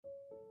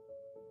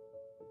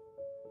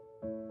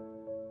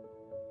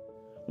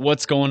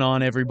What's going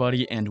on,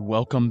 everybody, and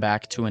welcome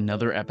back to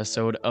another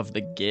episode of the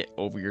Get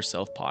Over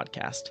Yourself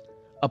podcast,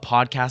 a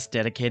podcast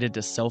dedicated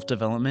to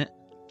self-development,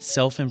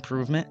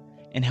 self-improvement,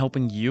 and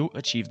helping you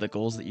achieve the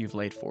goals that you've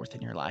laid forth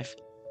in your life.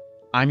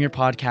 I'm your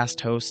podcast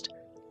host,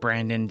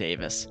 Brandon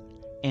Davis,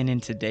 and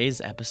in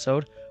today's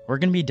episode, we're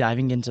going to be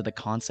diving into the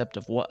concept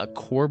of what a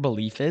core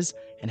belief is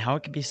and how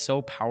it can be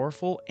so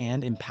powerful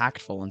and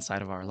impactful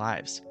inside of our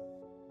lives.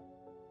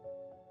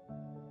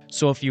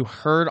 So if you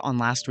heard on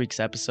last week's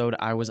episode,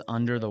 I was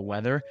under the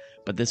weather,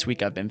 but this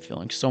week I've been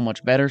feeling so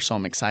much better, so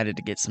I'm excited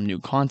to get some new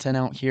content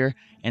out here,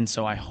 and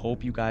so I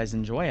hope you guys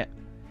enjoy it.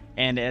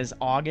 And as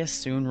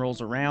August soon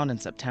rolls around,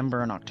 and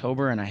September and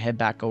October, and I head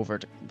back over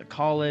to the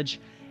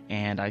college,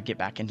 and I get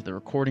back into the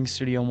recording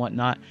studio and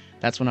whatnot,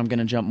 that's when I'm going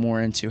to jump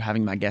more into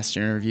having my guest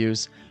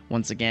interviews.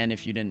 Once again,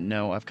 if you didn't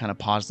know, I've kind of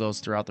paused those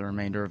throughout the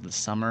remainder of the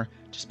summer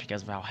just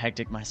because of how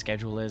hectic my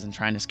schedule is and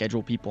trying to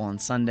schedule people on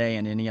Sunday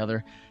and any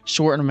other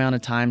short amount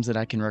of times that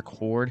I can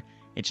record.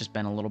 It's just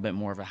been a little bit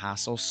more of a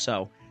hassle.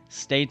 So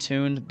stay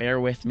tuned,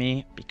 bear with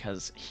me,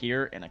 because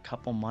here in a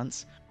couple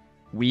months,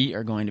 we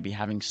are going to be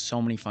having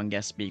so many fun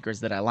guest speakers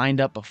that I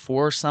lined up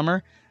before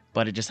summer,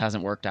 but it just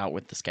hasn't worked out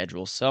with the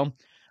schedule. So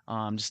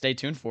just stay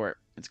tuned for it.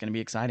 It's going to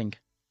be exciting.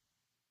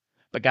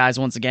 But guys,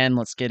 once again,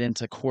 let's get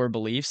into core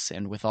beliefs.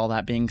 And with all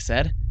that being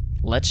said,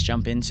 let's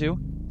jump into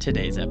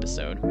today's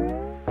episode.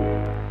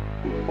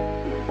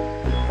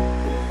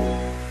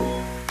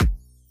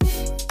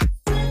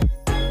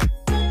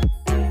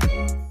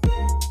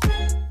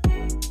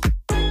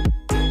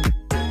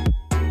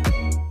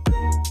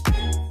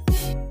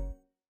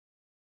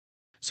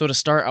 So to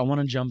start, I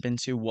want to jump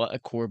into what a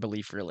core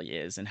belief really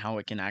is and how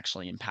it can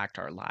actually impact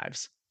our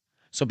lives.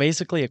 So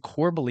basically, a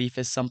core belief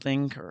is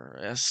something or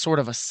a sort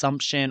of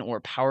assumption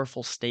or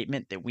powerful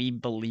statement that we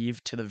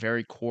believe to the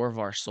very core of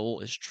our soul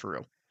is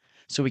true.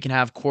 So we can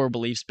have core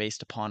beliefs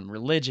based upon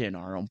religion,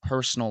 our own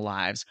personal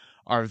lives,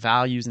 our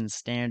values and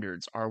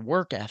standards, our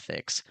work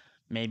ethics,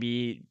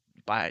 maybe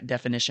by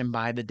definition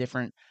by the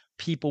different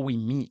people we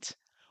meet.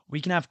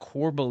 We can have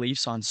core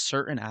beliefs on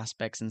certain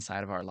aspects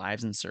inside of our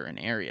lives in certain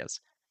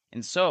areas.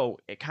 And so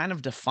it kind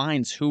of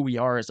defines who we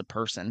are as a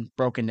person,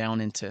 broken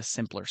down into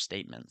simpler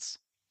statements.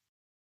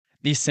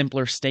 These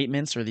simpler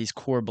statements or these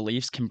core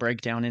beliefs can break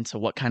down into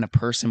what kind of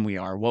person we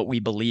are, what we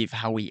believe,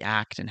 how we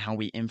act, and how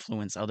we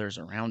influence others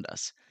around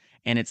us.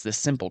 And it's this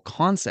simple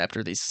concept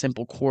or these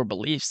simple core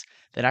beliefs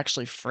that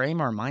actually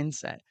frame our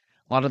mindset.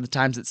 A lot of the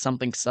times it's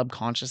something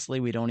subconsciously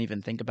we don't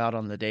even think about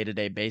on the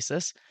day-to-day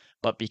basis,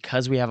 but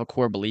because we have a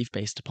core belief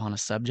based upon a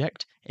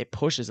subject, it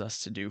pushes us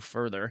to do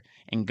further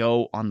and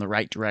go on the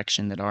right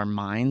direction that our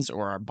minds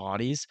or our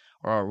bodies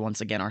or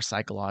once again our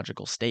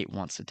psychological state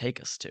wants to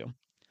take us to.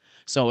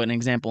 So, an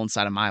example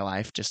inside of my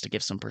life, just to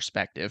give some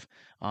perspective,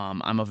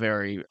 I'm a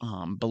very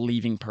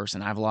believing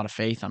person. I have a lot of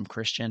faith. I'm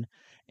Christian.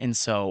 And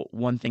so,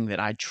 one thing that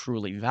I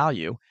truly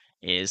value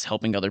is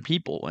helping other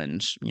people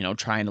and,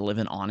 trying to live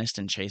an honest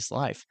and chaste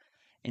life.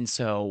 And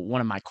so,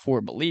 one of my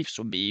core beliefs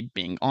would be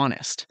being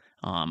honest.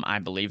 I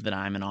believe that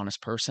I'm an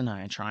honest person.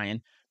 I try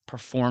and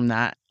perform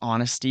that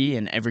honesty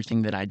in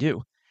everything that I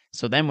do.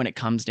 So, then when it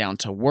comes down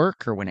to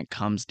work or when it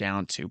comes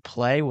down to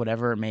play,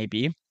 whatever it may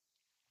be,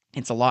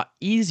 it's a lot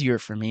easier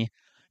for me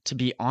to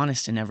be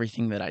honest in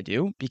everything that I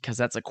do because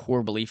that's a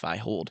core belief I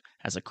hold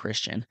as a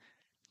Christian.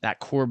 That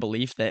core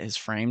belief that is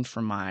framed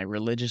from my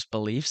religious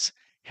beliefs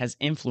has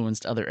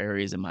influenced other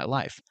areas in my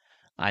life.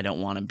 I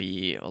don't want to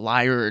be a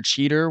liar or a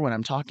cheater when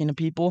I'm talking to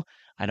people.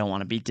 I don't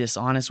want to be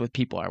dishonest with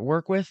people I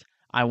work with.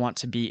 I want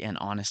to be an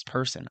honest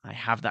person. I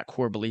have that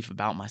core belief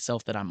about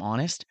myself that I'm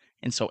honest.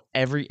 And so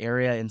every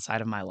area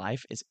inside of my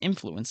life is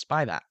influenced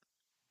by that.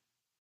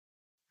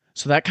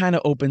 So that kind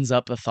of opens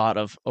up the thought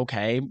of,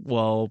 okay,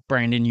 well,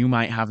 Brandon, you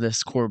might have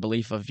this core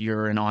belief of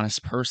you're an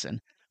honest person,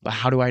 but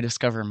how do I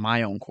discover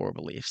my own core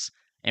beliefs?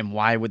 And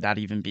why would that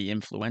even be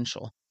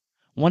influential?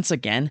 Once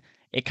again,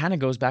 it kind of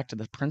goes back to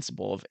the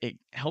principle of it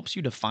helps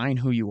you define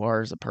who you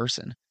are as a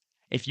person.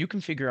 If you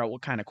can figure out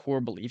what kind of core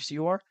beliefs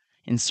you are,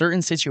 in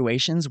certain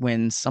situations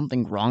when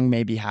something wrong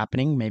may be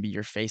happening, maybe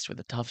you're faced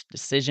with a tough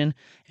decision,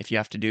 if you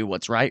have to do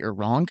what's right or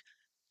wrong,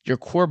 your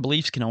core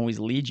beliefs can always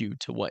lead you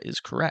to what is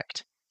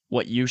correct,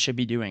 what you should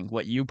be doing,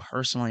 what you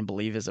personally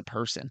believe as a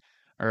person,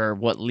 or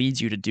what leads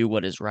you to do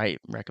what is right,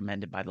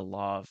 recommended by the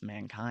law of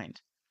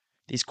mankind.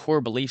 These core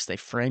beliefs, they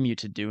frame you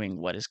to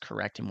doing what is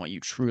correct and what you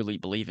truly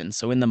believe in.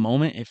 So in the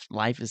moment, if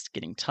life is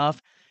getting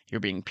tough, you're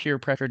being peer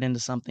pressured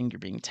into something, you're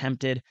being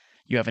tempted,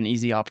 you have an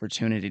easy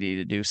opportunity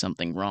to do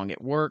something wrong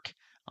at work,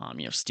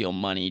 steal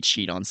money,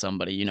 cheat on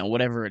somebody,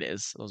 whatever it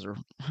is. Those are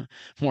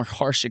more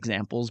harsh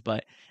examples,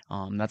 but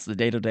that's the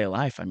day-to-day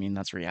life. I mean,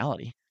 that's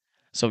reality.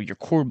 So your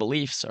core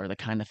beliefs are the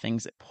kind of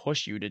things that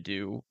push you to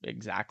do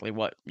exactly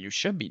what you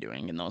should be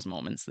doing in those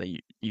moments. That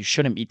you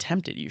shouldn't be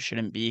tempted. You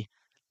shouldn't be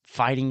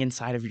fighting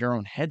inside of your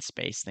own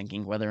headspace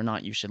thinking whether or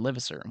not you should live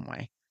a certain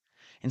way.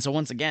 And so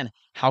once again,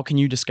 how can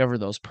you discover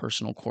those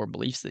personal core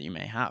beliefs that you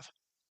may have?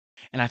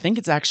 And I think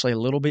it's actually a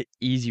little bit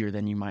easier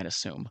than you might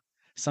assume.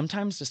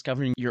 Sometimes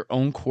discovering your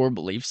own core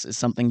beliefs is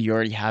something you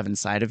already have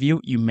inside of you.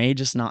 You may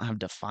just not have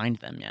defined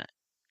them yet.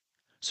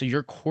 So,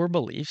 your core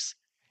beliefs,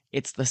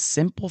 it's the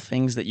simple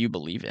things that you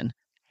believe in.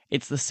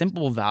 It's the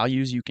simple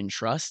values you can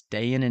trust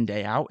day in and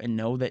day out and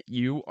know that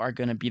you are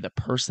going to be the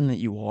person that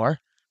you are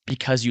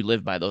because you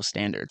live by those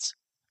standards.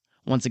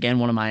 Once again,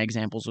 one of my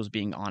examples was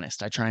being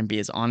honest. I try and be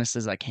as honest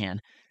as I can.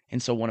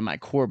 And so, one of my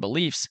core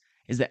beliefs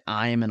is that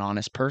I am an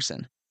honest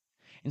person.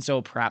 And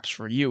so perhaps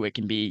for you, it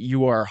can be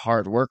you are a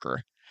hard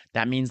worker.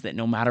 That means that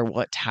no matter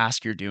what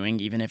task you're doing,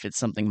 even if it's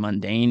something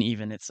mundane,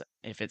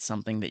 if it's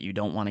something that you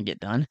don't want to get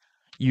done,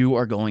 you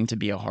are going to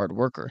be a hard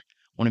worker.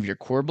 One of your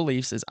core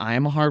beliefs is I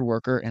am a hard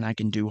worker and I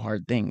can do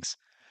hard things.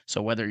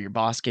 So whether your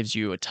boss gives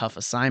you a tough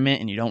assignment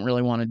and you don't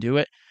really want to do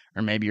it,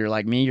 or maybe you're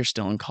like me, you're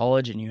still in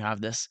college and you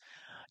have this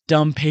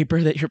dumb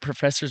paper that your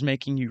professor's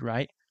making you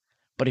write.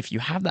 But if you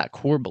have that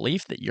core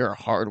belief that you're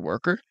a hard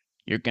worker,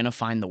 you're going to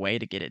find the way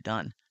to get it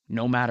done,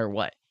 no matter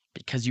what,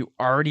 because you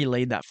already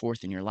laid that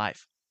forth in your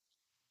life.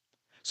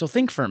 So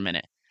think for a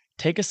minute.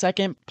 Take a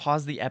second,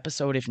 pause the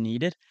episode if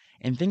needed,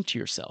 and think to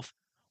yourself,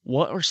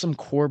 what are some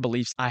core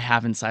beliefs I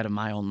have inside of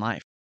my own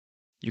life?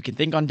 You can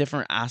think on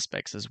different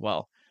aspects as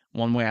well.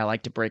 One way I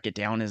like to break it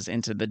down is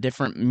into the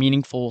different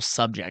meaningful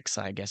subjects,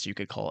 I guess you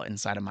could call it,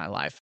 inside of my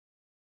life.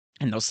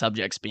 And those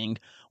subjects being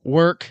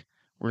work,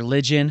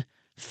 religion,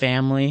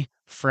 family,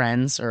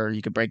 friends, or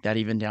you could break that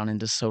even down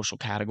into social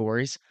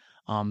categories,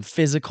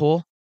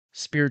 physical,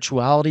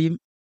 spirituality,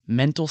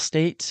 mental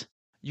state.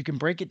 You can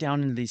break it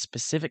down into these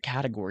specific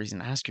categories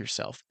and ask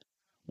yourself,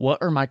 what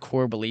are my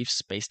core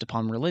beliefs based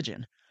upon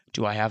religion?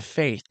 Do I have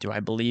faith? Do I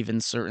believe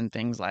in certain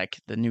things like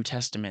the New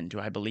Testament? Do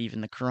I believe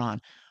in the Quran?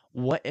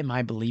 What am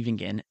I believing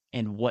in,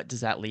 and what does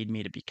that lead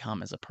me to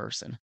become as a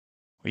person?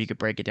 Or you could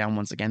break it down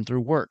once again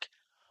through work.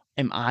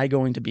 Am I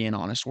going to be an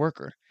honest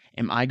worker?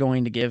 Am I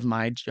going to give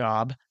my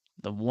job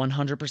the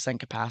 100%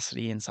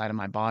 capacity inside of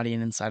my body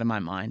and inside of my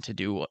mind to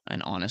do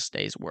an honest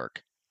day's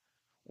work?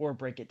 Or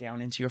break it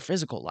down into your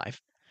physical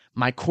life.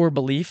 My core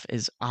belief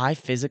is I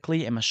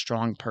physically am a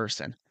strong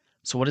person.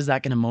 So, what is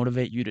that going to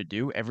motivate you to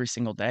do every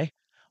single day?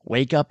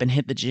 Wake up and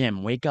hit the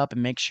gym. Wake up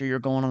and make sure you're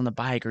going on the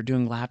bike or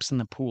doing laps in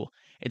the pool.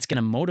 It's going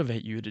to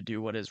motivate you to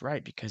do what is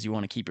right because you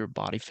want to keep your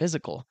body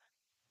physical.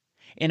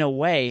 In a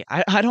way,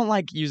 I don't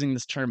like using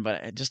this term,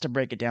 but just to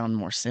break it down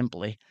more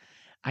simply,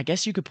 I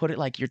guess you could put it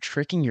like you're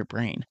tricking your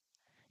brain.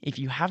 If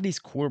you have these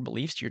core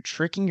beliefs, you're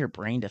tricking your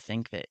brain to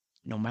think that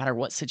no matter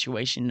what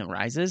situation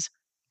arises,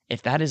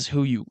 if that is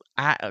who you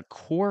at a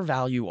core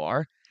value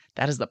are,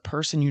 that is the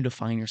person you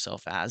define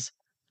yourself as,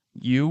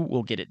 you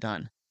will get it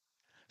done.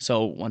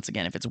 So, once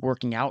again, if it's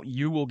working out,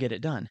 you will get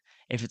it done.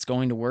 If it's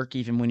going to work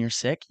even when you're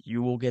sick,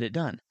 you will get it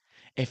done.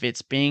 If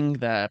it's being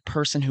the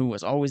person who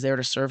was always there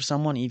to serve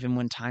someone even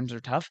when times are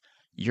tough,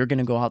 you're going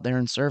to go out there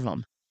and serve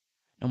them.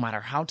 No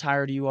matter how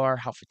tired you are,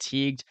 how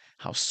fatigued,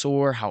 how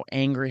sore, how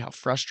angry, how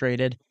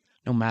frustrated,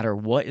 no matter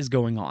what is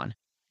going on,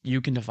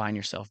 you can define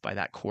yourself by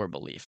that core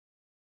belief.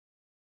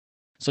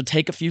 So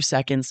take a few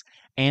seconds,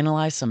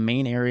 analyze some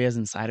main areas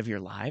inside of your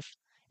life,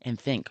 and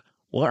think,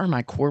 what are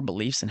my core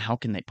beliefs and how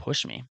can they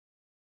push me?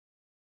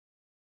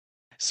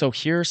 So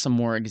here are some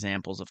more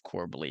examples of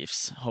core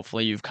beliefs.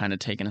 Hopefully you've kind of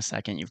taken a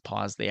second, you've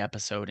paused the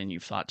episode and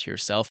you've thought to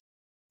yourself,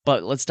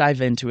 but let's dive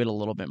into it a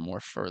little bit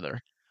more further.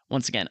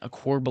 Once again, a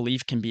core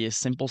belief can be a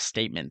simple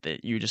statement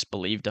that you just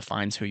believe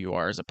defines who you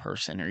are as a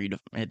person or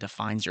it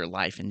defines your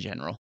life in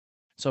general.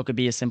 So it could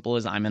be as simple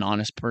as I'm an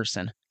honest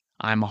person,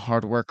 I'm a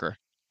hard worker,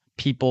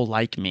 people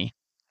like me,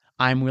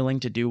 I'm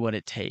willing to do what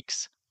it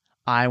takes,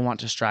 I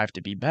want to strive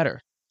to be better,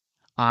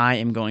 I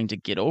am going to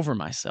get over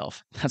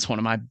myself. That's one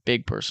of my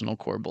big personal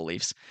core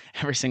beliefs.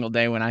 Every single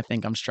day when I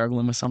think I'm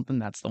struggling with something,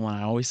 that's the one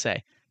I always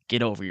say.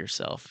 Get over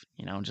yourself.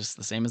 Just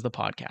the same as the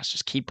podcast.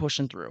 Just keep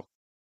pushing through.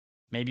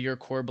 Maybe your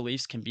core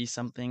beliefs can be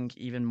something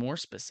even more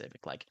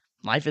specific, like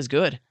life is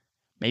good.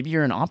 Maybe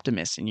you're an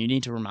optimist and you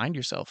need to remind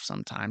yourself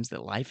sometimes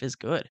that life is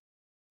good.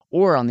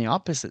 Or on the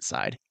opposite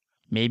side,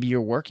 maybe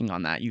you're working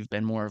on that. You've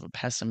been more of a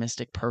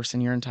pessimistic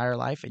person your entire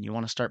life and you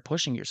want to start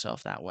pushing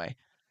yourself that way.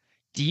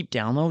 Deep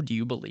down low, do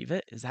you believe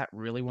it? Is that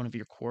really one of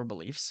your core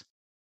beliefs?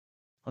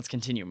 Let's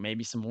continue.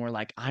 Maybe some more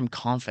like, I'm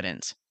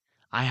confident.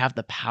 I have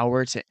the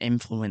power to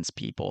influence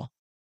people.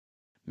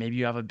 Maybe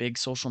you have a big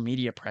social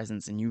media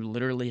presence and you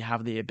literally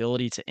have the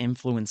ability to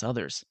influence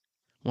others.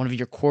 One of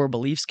your core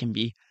beliefs can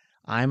be,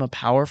 I'm a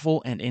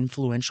powerful and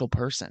influential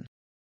person.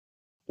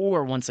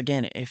 Or once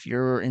again, if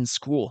you're in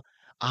school,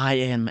 I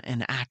am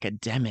an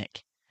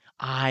academic.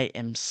 I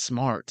am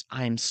smart.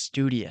 I am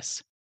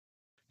studious.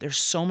 There's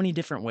so many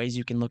different ways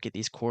you can look at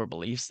these core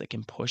beliefs that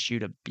can push you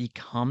to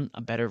become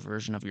a better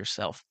version of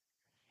yourself.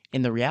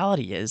 And the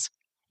reality is,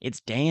 it's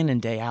day in and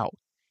day out.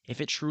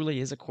 If it truly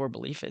is a core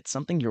belief, it's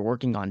something you're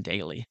working on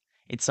daily.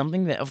 It's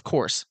something that, of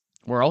course,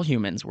 we're all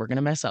humans. We're going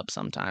to mess up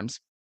sometimes.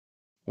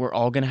 We're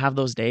all going to have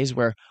those days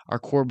where our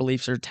core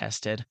beliefs are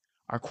tested.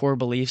 Our core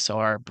beliefs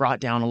are brought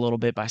down a little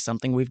bit by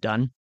something we've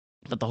done.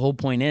 But the whole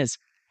point is,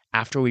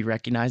 after we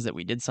recognize that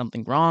we did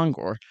something wrong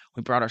or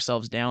we brought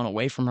ourselves down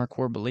away from our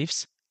core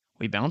beliefs,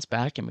 We bounce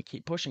back and we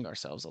keep pushing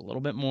ourselves a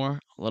little bit more,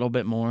 a little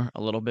bit more,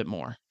 a little bit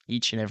more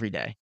each and every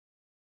day.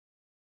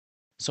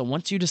 So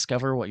once you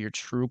discover what your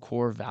true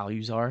core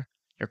values are,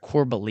 your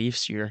core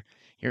beliefs, your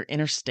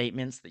inner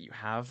statements that you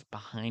have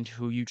behind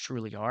who you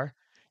truly are,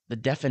 the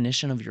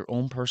definition of your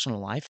own personal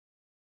life,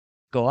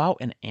 go out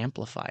and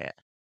amplify it.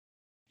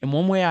 And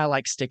one way I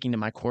like sticking to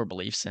my core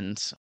beliefs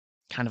and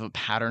kind of a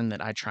pattern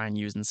that I try and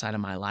use inside of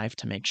my life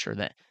to make sure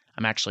that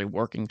I'm actually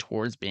working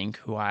towards being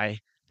who I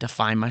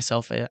define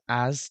myself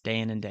as day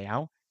in and day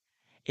out.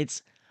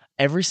 It's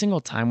every single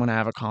time when I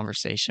have a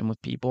conversation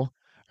with people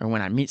or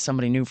when I meet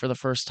somebody new for the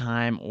first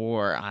time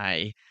or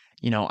I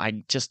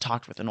just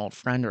talked with an old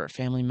friend or a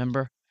family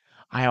member,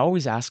 I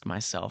always ask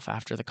myself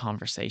after the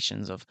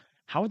conversations of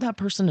how would that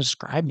person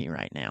describe me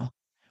right now?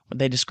 Would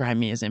they describe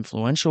me as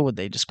influential? Would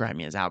they describe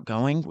me as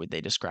outgoing? Would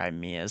they describe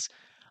me as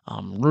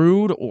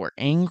rude or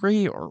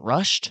angry or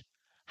rushed?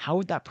 How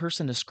would that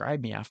person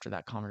describe me after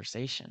that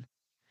conversation?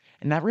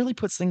 And that really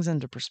puts things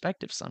into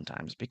perspective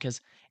sometimes because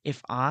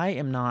if I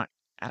am not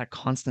at a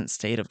constant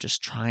state of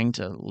just trying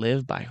to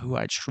live by who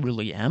I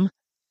truly am,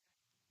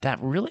 that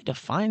really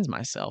defines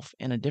myself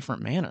in a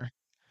different manner.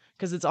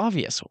 Because it's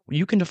obvious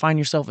you can define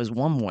yourself as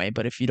one way,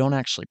 but if you don't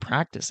actually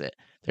practice it,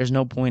 there's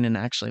no point in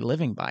actually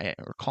living by it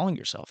or calling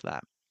yourself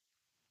that.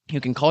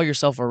 You can call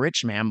yourself a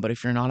rich man, but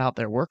if you're not out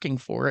there working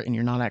for it and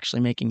you're not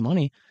actually making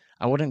money,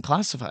 I wouldn't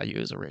classify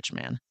you as a rich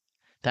man.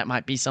 That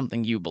might be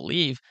something you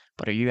believe,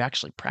 but are you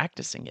actually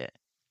practicing it?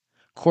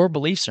 Core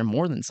beliefs are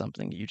more than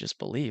something you just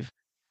believe.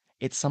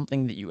 It's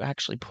something that you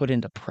actually put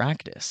into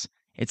practice.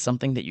 It's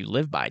something that you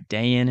live by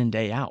day in and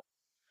day out.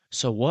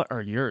 So, what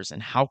are yours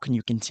and how can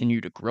you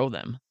continue to grow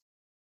them?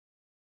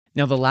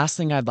 Now, the last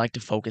thing I'd like to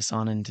focus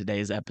on in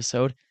today's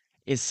episode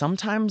is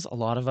sometimes a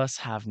lot of us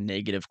have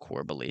negative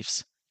core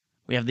beliefs.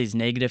 We have these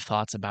negative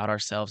thoughts about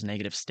ourselves,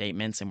 negative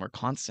statements, and we're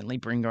constantly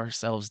bringing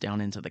ourselves down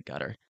into the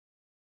gutter.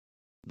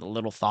 The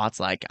little thoughts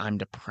like, I'm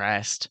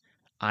depressed,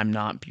 I'm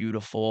not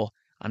beautiful,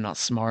 I'm not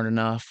smart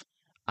enough,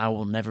 I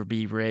will never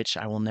be rich,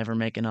 I will never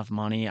make enough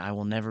money, I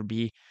will never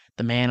be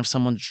the man of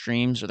someone's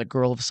dreams or the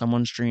girl of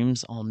someone's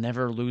dreams, I'll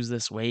never lose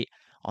this weight,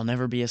 I'll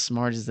never be as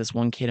smart as this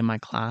one kid in my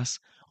class,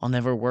 I'll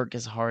never work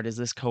as hard as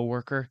this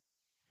coworker.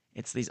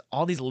 It's these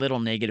all these little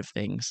negative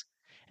things.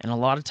 And a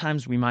lot of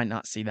times we might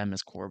not see them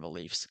as core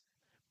beliefs.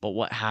 But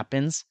what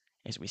happens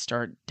is we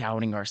start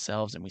doubting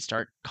ourselves and we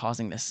start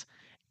causing this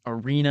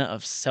arena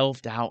of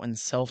self-doubt and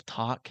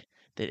self-talk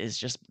that is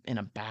just in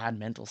a bad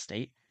mental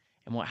state.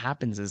 And what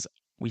happens is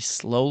we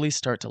slowly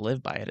start to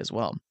live by it as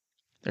well.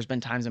 There's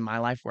been times in my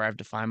life where I've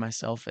defined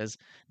myself as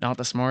not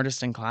the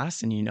smartest in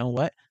class, and you know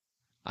what?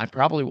 I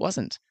probably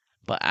wasn't.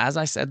 But as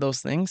I said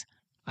those things,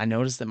 I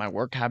noticed that my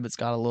work habits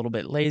got a little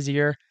bit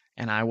lazier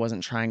and I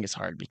wasn't trying as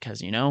hard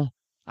because,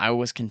 I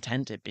was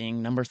content at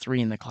being number 3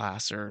 in the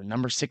class or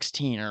number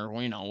 16 or,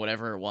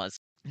 whatever it was.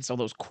 And so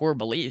those core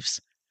beliefs,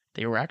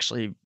 they were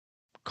actually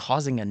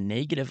causing a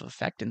negative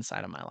effect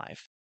inside of my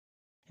life.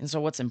 And so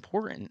what's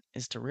important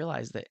is to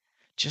realize that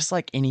just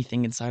like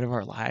anything inside of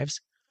our lives,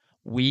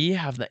 we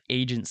have the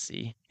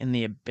agency and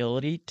the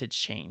ability to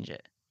change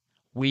it.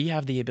 We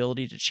have the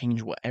ability to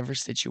change whatever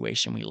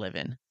situation we live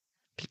in.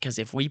 Because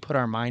if we put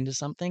our mind to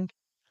something,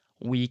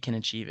 we can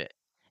achieve it.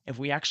 If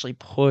we actually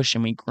push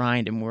and we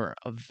grind and we're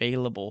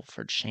available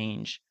for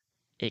change,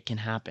 it can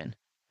happen.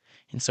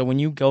 And so when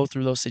you go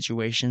through those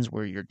situations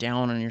where you're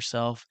down on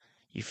yourself,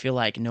 you feel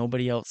like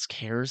nobody else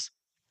cares,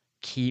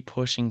 keep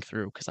pushing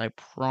through because I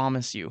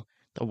promise you,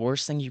 the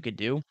worst thing you could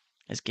do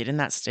is get in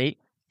that state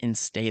and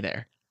stay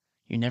there.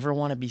 You never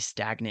want to be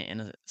stagnant in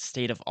a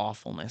state of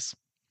awfulness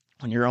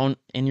when you're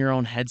in your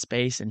own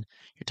headspace and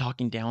you're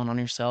talking down on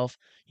yourself,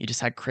 you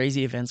just had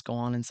crazy events go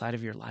on inside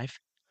of your life,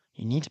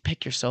 you need to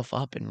pick yourself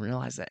up and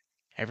realize that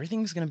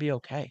everything's going to be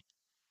okay.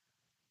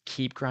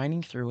 Keep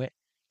grinding through it,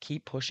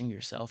 keep pushing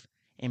yourself,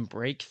 and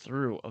break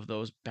through of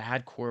those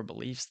bad core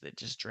beliefs that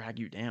just drag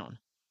you down.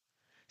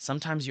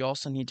 Sometimes you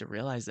also need to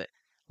realize that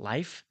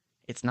life,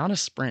 it's not a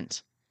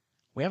sprint.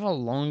 We have a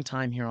long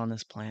time here on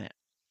this planet.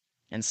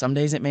 And some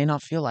days it may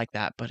not feel like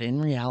that, but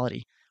in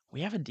reality,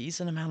 we have a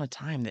decent amount of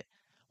time that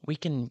we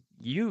can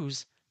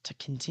use to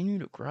continue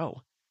to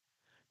grow.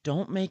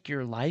 Don't make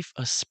your life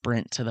a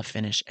sprint to the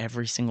finish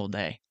every single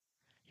day.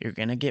 You're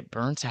going to get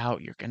burnt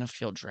out, you're going to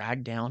feel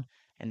dragged down,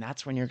 and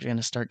that's when you're going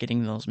to start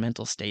getting those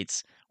mental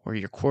states where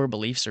your core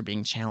beliefs are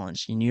being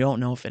challenged and you don't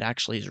know if it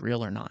actually is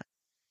real or not.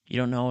 You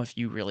don't know if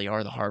you really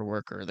are the hard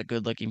worker, or the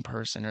good looking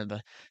person, or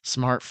the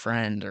smart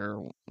friend,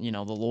 or,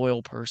 the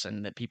loyal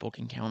person that people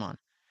can count on.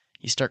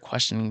 You start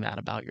questioning that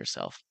about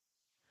yourself.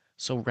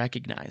 So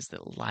recognize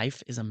that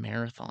life is a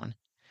marathon.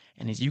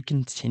 And as you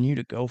continue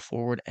to go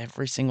forward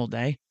every single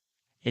day,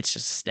 it's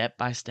just step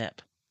by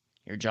step.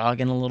 You're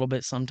jogging a little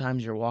bit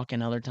sometimes, you're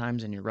walking other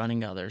times, and you're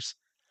running others.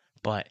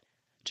 But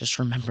just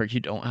remember you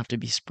don't have to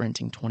be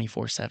sprinting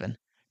 24/7.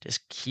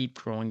 Just keep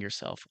growing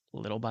yourself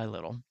little by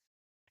little.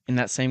 And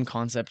that same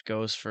concept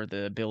goes for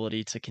the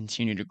ability to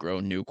continue to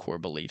grow new core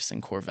beliefs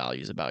and core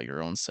values about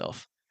your own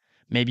self.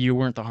 Maybe you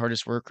weren't the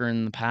hardest worker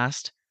in the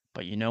past,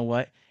 But you know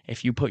what?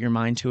 If you put your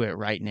mind to it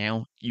right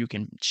now, you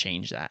can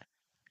change that.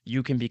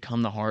 You can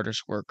become the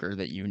hardest worker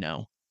that you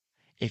know.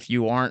 If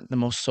you aren't the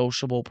most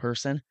sociable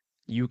person,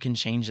 you can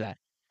change that.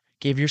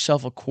 Give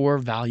yourself a core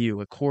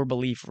value, a core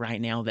belief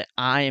right now that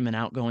I am an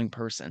outgoing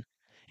person.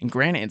 And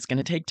granted, it's going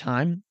to take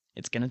time,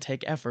 it's going to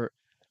take effort,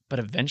 but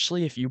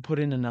eventually, if you put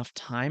in enough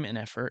time and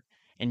effort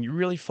and you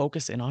really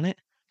focus in on it,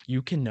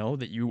 you can know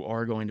that you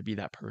are going to be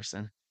that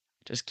person.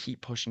 Just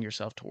keep pushing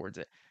yourself towards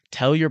it.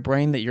 Tell your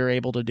brain that you're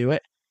able to do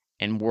it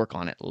and work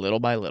on it little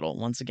by little.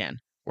 Once again,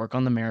 work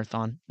on the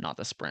marathon, not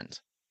the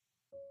sprint.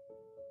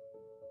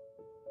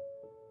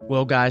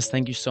 Well, guys,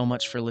 thank you so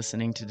much for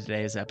listening to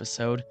today's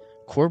episode.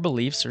 Core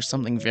beliefs are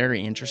something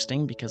very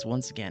interesting because,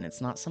 once again,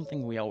 it's not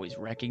something we always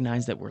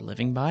recognize that we're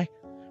living by,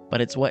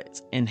 but it's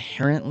what's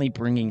inherently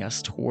bringing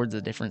us towards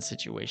a different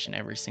situation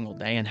every single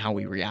day and how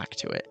we react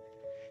to it.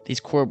 These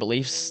core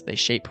beliefs, they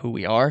shape who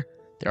we are.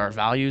 They're our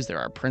values, they're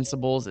our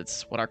principles.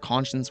 It's what our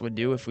conscience would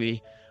do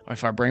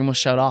if our brain was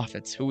shut off.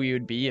 It's who we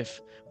would be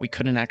if we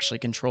couldn't actually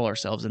control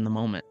ourselves in the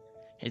moment.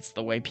 It's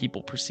the way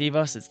people perceive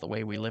us, it's the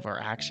way we live our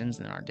actions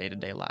in our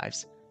day-to-day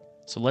lives.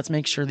 So let's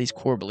make sure these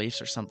core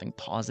beliefs are something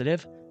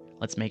positive.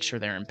 Let's make sure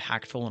they're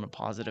impactful in a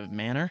positive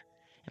manner.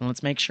 And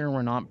let's make sure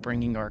we're not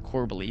bringing our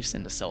core beliefs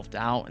into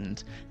self-doubt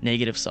and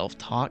negative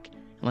self-talk.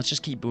 And let's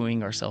just keep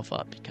buoying ourselves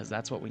up because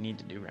that's what we need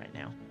to do right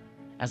now.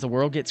 As the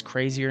world gets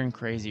crazier and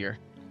crazier,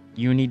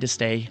 you need to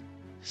stay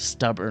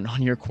stubborn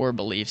on your core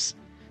beliefs.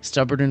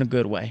 Stubborn in a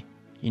good way.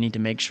 You need to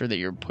make sure that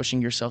you're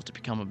pushing yourself to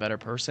become a better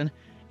person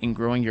and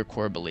growing your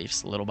core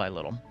beliefs little by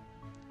little.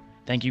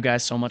 Thank you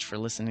guys so much for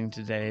listening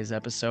to today's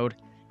episode.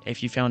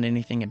 If you found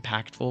anything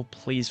impactful,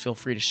 please feel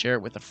free to share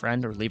it with a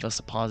friend or leave us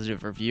a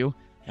positive review.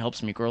 It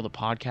helps me grow the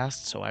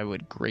podcast, so I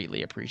would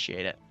greatly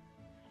appreciate it.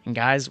 And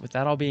guys, with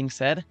that all being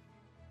said,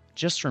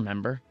 just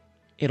remember,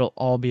 it'll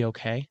all be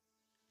okay.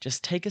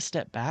 Just take a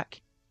step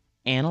back,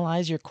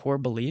 analyze your core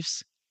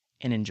beliefs,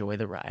 and enjoy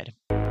the ride.